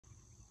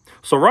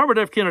So Robert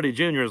F. Kennedy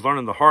Jr. is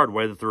learning the hard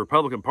way that the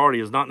Republican Party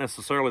is not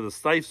necessarily the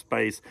safe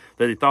space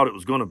that he thought it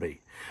was going to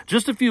be.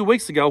 Just a few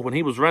weeks ago when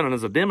he was running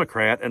as a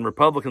Democrat and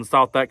Republicans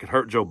thought that could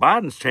hurt Joe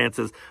Biden's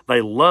chances,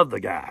 they loved the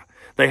guy.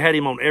 They had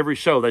him on every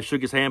show. They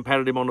shook his hand,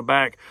 patted him on the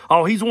back.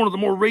 Oh, he's one of the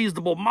more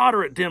reasonable,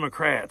 moderate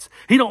Democrats.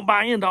 He don't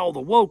buy into all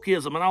the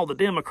wokeism and all the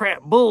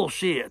Democrat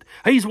bullshit.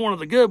 He's one of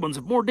the good ones.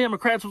 If more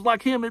Democrats was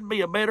like him, it'd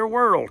be a better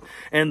world.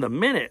 And the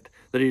minute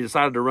that he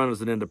decided to run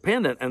as an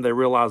independent and they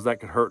realized that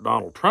could hurt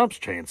Donald Trump's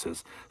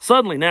chances,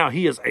 suddenly now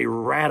he is a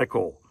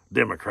radical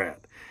Democrat.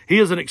 He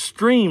is an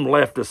extreme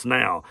leftist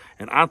now,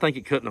 and I think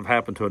it couldn't have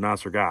happened to a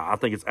nicer guy. I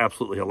think it's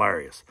absolutely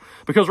hilarious.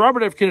 Because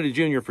Robert F. Kennedy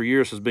Jr. for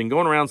years has been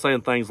going around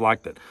saying things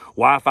like that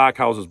Wi-Fi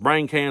causes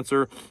brain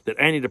cancer, that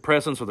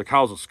antidepressants are the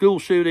cause of school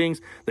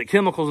shootings, that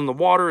chemicals in the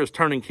water is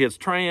turning kids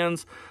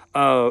trans,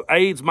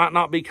 AIDS might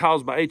not be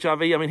caused by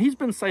HIV. I mean, he's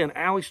been saying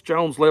Alex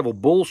Jones level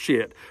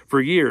bullshit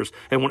for years.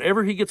 And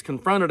whenever he gets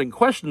confronted and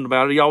questioned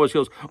about it, he always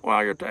goes,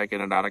 well, you're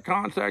taking it out of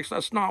context.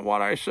 That's not what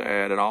I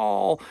said at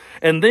all.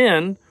 And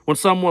then when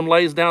someone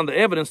lays down the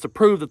evidence to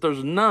prove that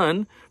there's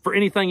none for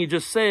anything he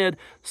just said,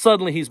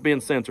 suddenly he's being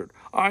censored.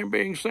 I'm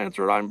being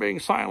censored. I'm being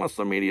silenced.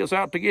 The media's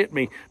out to get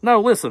me. No,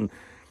 listen,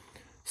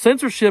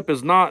 censorship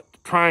is not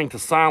trying to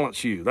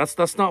silence you.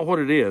 That's not what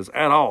it is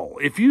at all.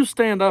 If you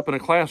stand up in a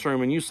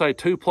classroom and you say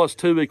 2 +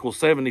 2 =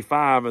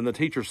 75 and the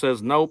teacher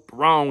says, nope,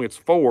 wrong, it's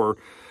 4,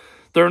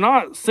 they're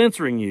not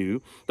censoring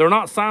you. They're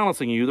not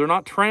silencing you. They're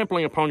not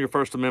trampling upon your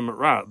First Amendment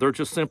right. They're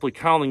just simply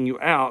calling you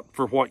out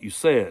for what you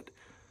said,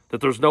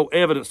 that there's no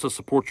evidence to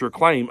support your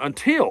claim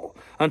until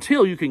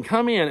you can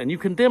come in and you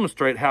can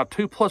demonstrate how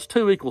 2 +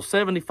 2 =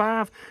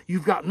 75,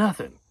 you've got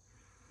nothing.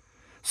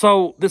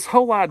 So this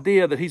whole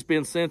idea that he's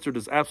being censored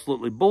is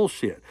absolutely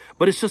bullshit,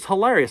 but it's just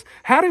hilarious.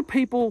 How do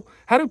people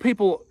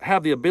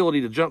have the ability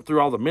to jump through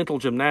all the mental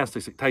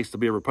gymnastics it takes to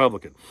be a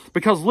Republican?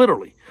 Because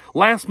literally,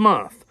 last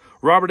month,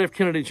 Robert F.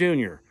 Kennedy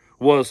Jr.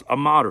 was a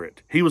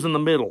moderate. He was in the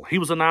middle. He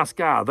was a nice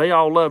guy. They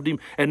all loved him,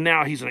 and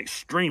now he's an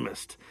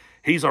extremist.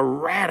 He's a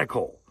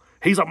radical.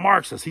 He's a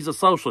Marxist. He's a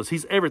socialist.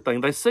 He's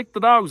everything. They sick the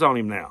dogs on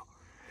him now.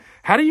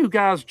 How do you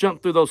guys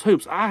jump through those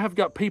hoops? I have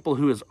got people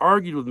who has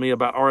argued with me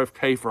about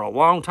RFK for a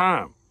long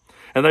time,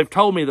 and they've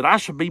told me that I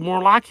should be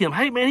more like him.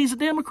 Hey, man, he's a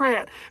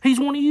Democrat. He's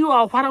one of you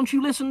all. Why don't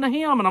you listen to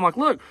him? And I'm like,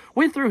 look,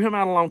 we threw him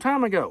out a long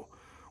time ago.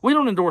 We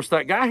don't endorse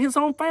that guy. His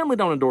own family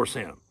don't endorse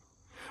him.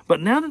 But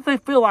now that they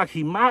feel like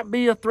he might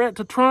be a threat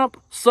to Trump,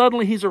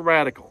 suddenly he's a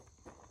radical.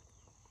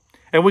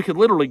 And we could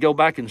literally go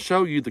back and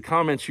show you the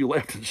comments you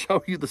left and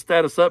show you the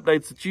status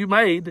updates that you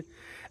made.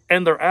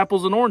 And they're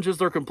apples and oranges.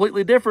 They're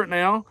completely different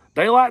now.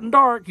 Daylight and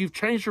dark. You've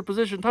changed your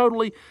position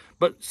totally.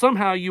 But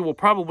somehow you will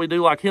probably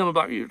do like him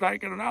about you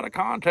taking it out of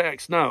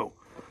context. No,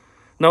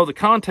 the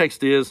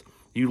context is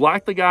you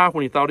like the guy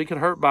when he thought he could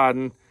hurt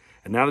Biden.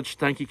 And now that you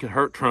think he could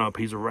hurt Trump,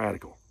 he's a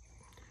radical.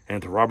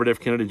 And to Robert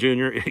F. Kennedy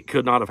Jr., it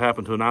could not have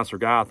happened to a nicer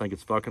guy. I think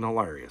it's fucking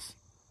hilarious.